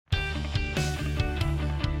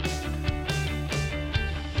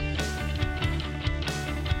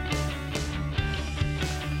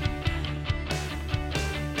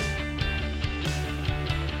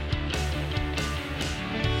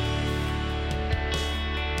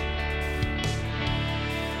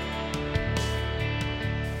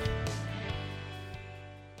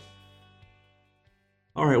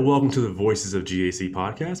All right, welcome to the Voices of GAC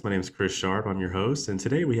podcast. My name is Chris Sharp. I'm your host, and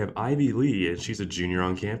today we have Ivy Lee, and she's a junior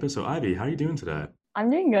on campus. So, Ivy, how are you doing today?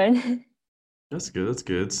 I'm doing good. That's good. That's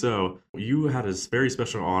good. So, you had a very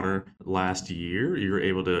special honor last year. You were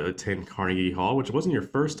able to attend Carnegie Hall, which wasn't your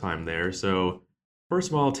first time there. So, first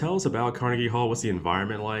of all, tell us about Carnegie Hall. What's the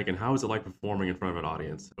environment like, and how is it like performing in front of an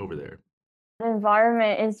audience over there? The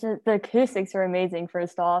environment is just the acoustics are amazing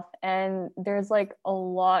first off, and there's like a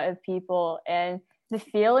lot of people, and the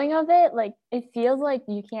feeling of it, like it feels like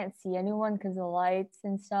you can't see anyone because of the lights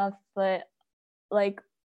and stuff, but like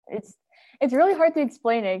it's it's really hard to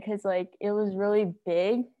explain it because like it was really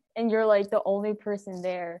big and you're like the only person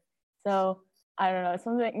there. So I don't know,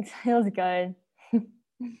 something feels good.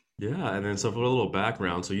 Yeah, and then so for a little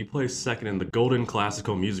background, so you placed second in the Golden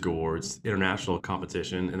Classical Music Awards international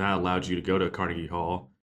competition, and that allowed you to go to Carnegie Hall.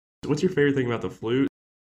 What's your favorite thing about the flute?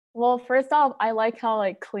 Well, first off, I like how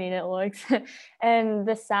like clean it looks and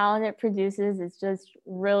the sound it produces is just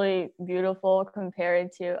really beautiful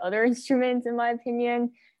compared to other instruments in my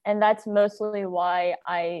opinion. And that's mostly why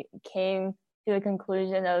I came to the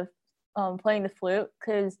conclusion of playing the flute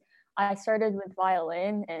because I started with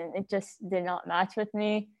violin and it just did not match with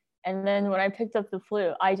me. And then when I picked up the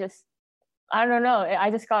flute, I don't know,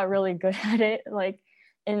 I just got really good at it like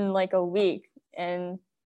in like a week. And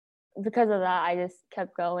because of that, I just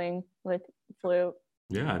kept going with flute.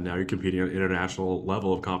 Yeah, now you're competing at an international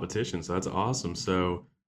level of competition, so that's awesome. So,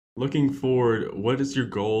 looking forward, what is your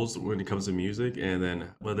goals when it comes to music, and then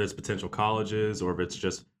whether it's potential colleges or if it's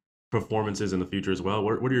just performances in the future as well?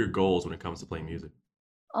 What are your goals when it comes to playing music?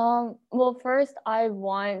 Well, first, I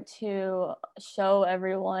want to show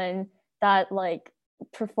everyone that like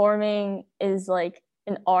performing is like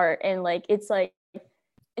an art and like it's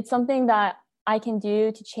something that I can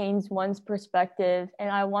do to change one's perspective.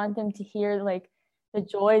 And I want them to hear like the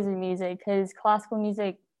joys of music because classical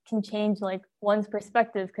music can change like one's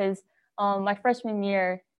perspective. Because my freshman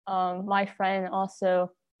year, my friend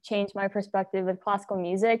also changed my perspective with classical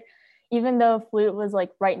music. Even though flute was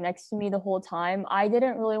like right next to me the whole time, I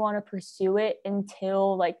didn't really want to pursue it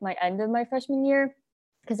until like my end of my freshman year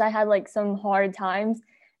because I had like some hard times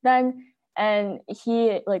then, and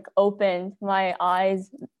he like opened my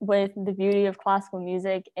eyes with the beauty of classical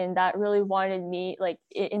music, and that really wanted me like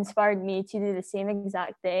it inspired me to do the same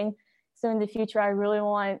exact thing. So in the future I really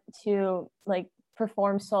want to like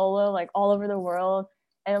perform solo like all over the world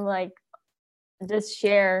and like just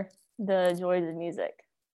share the joys of music.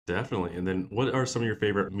 Definitely. And then, what are some of your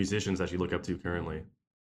favorite musicians that you look up to currently?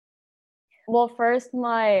 Well, first,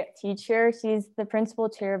 my teacher, she's the principal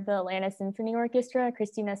chair of the Atlanta Symphony Orchestra,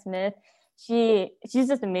 Christina Smith. She's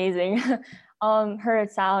just amazing. Her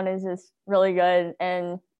sound is just really good,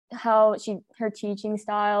 and how her teaching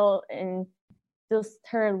style and just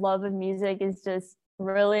her love of music is just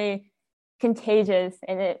really contagious,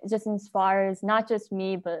 and it just inspires not just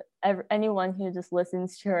me but anyone who just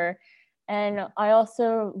listens to her. And I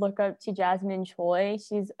also look up to Jasmine Choi.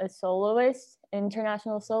 She's a soloist,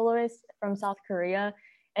 international soloist from South Korea,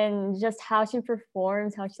 and just how she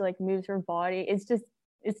performs, how she like moves her body, it's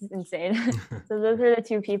insane. So those are the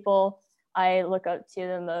two people I look up to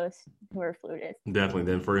the most who are flutists. Definitely.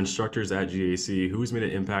 Then, for instructors at GAC, who's made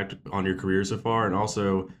an impact on your career so far, and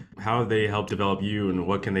also how have they helped develop you, and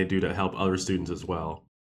what can they do to help other students as well?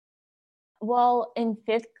 Well, in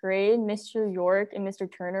fifth grade, Mr. York and Mr.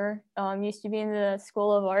 Turner used to be in the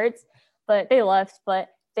School of Arts, but they left. But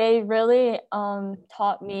they really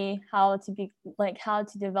taught me how to be like how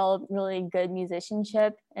to develop really good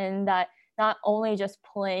musicianship, and that not only just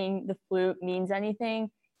playing the flute means anything.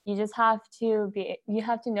 You have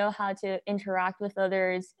to know how to interact with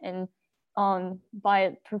others, and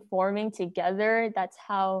by performing together, that's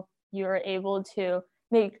how you're able to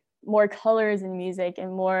make more colors in music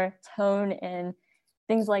and more tone and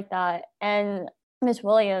things like that. And Miss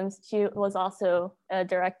Williams, she was also a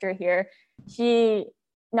director here. She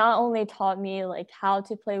not only taught me like how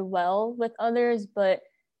to play well with others, but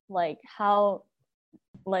like how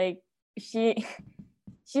like she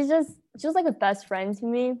she was like a best friend to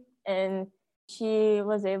me, and she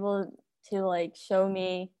was able to like show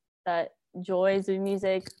me that joys of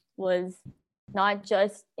music was not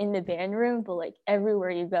just in the band room but like everywhere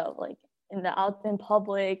you go, like in the out in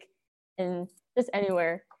public and just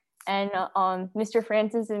anywhere. And Mr.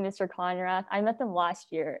 Francis and Mr. Conrad, I met them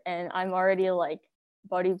last year and I'm already like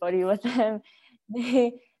buddy with them.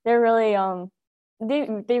 They're really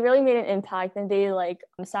they really made an impact, and they like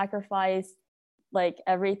sacrifice like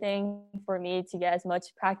everything for me to get as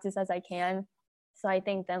much practice as I can. So I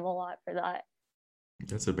thank them a lot for that.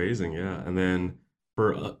 That's amazing, yeah. And then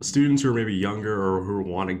for students who are maybe younger or who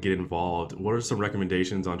want to get involved, what are some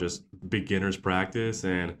recommendations on just beginners practice,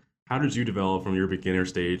 and how did you develop from your beginner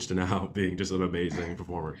stage to now being just an amazing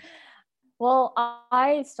performer? Well,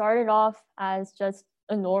 I started off as just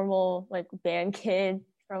a normal like band kid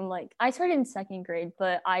from like I started in second grade,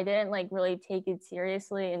 but I didn't like really take it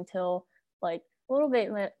seriously until like a little bit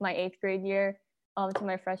my eighth grade year, to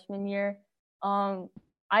my freshman year. Um,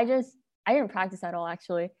 I didn't practice at all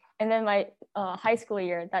actually, and then my high school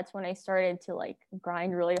year, that's when I started to like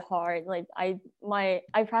grind really hard. Like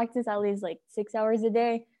I practice at least like 6 hours a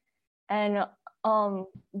day, and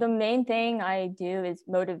the main thing I do is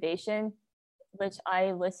motivation, which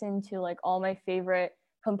I listen to like all my favorite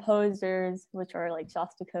composers, which are like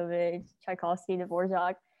Shostakovich, Tchaikovsky,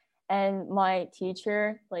 Dvorak, and my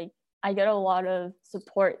teacher. Like I get a lot of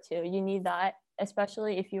support too. You need that,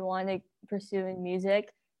 especially if you want to pursue in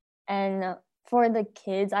music. And for the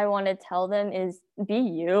kids, I want to tell them is be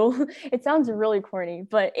you. It sounds really corny,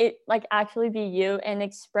 but it like actually be you and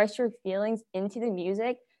express your feelings into the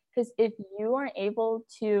music. Because if you aren't able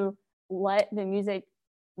to let the music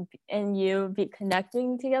and you be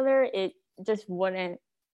connecting together, it just wouldn't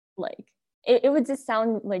like it would just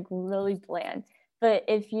sound like really bland. But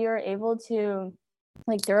if you're able to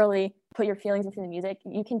like thoroughly put your feelings into the music,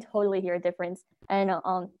 you can totally hear a difference and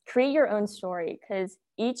create your own story because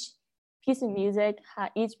piece of music,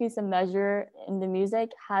 each piece of measure in the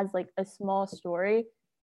music has like a small story,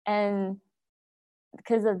 and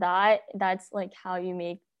because of that, that's like how you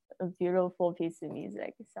make a beautiful piece of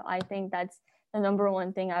music. So I think that's the number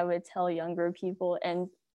one thing I would tell younger people and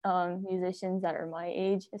musicians that are my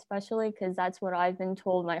age, especially because that's what I've been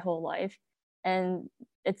told my whole life. And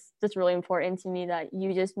it's just really important to me that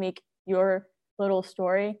you just make your little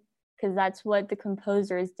story because that's what the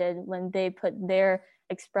composers did when they put their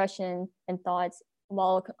expression and thoughts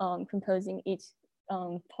while composing each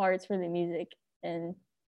parts for the music. And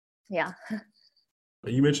yeah.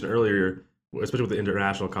 You mentioned earlier, especially with the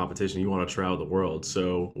international competition, you want to travel the world.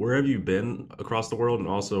 So where have you been across the world, and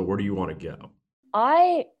also where do you want to go?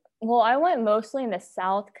 I well, I went mostly in the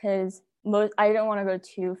South because most I didn't want to go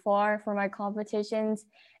too far for my competitions,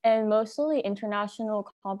 and mostly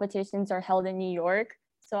international competitions are held in New York.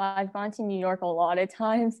 So I've gone to New York a lot of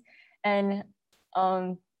times, and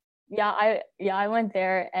um, yeah, I went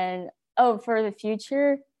there. And oh, for the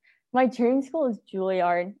future, my dream school is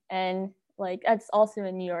Juilliard, and like that's also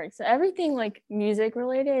in New York. So everything like music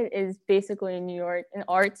related is basically in New York, and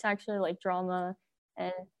arts actually like drama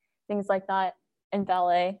and things like that and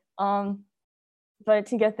ballet. But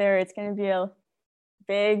to get there, it's gonna be a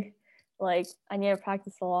big, like I need to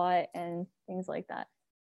practice a lot and things like that.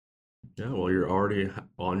 Yeah, well, you're already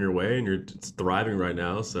on your way and you're thriving right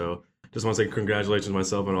now. So just want to say congratulations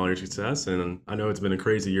myself on all your success. And I know it's been a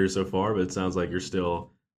crazy year so far, but it sounds like you're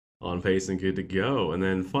still on pace and good to go. And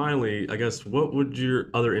then finally, I guess, what would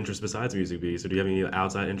your other interests besides music be? So do you have any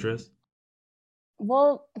outside interests?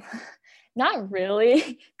 Well, not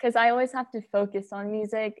really, because I always have to focus on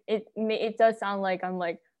music. It does sound like I'm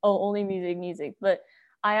like, oh, only music, music, but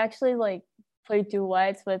I actually like play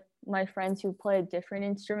duets with my friends who play different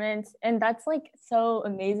instruments, and that's like so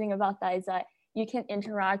amazing about that is that you can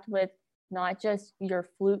interact with not just your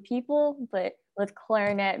flute people, but with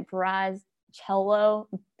clarinet, brass, cello,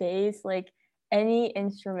 bass, like any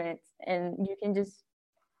instruments, and you can just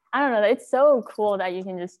I don't know. It's so cool that you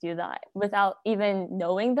can just do that without even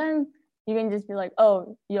knowing them. You can just be like,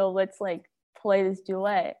 oh, yo, let's like play this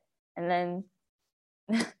duet. And then,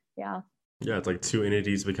 yeah, Yeah, it's like two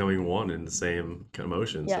entities becoming one in the same kind of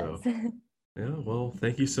motion. yes. So yeah, well,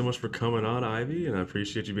 thank you so much for coming on, Ivy, and I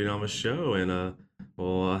appreciate you being on the show. And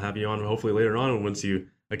we'll have you on hopefully later on once you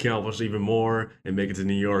accomplish even more and make it to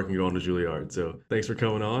New York and go on to Juilliard. So thanks for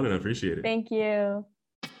coming on, and I appreciate it. Thank you.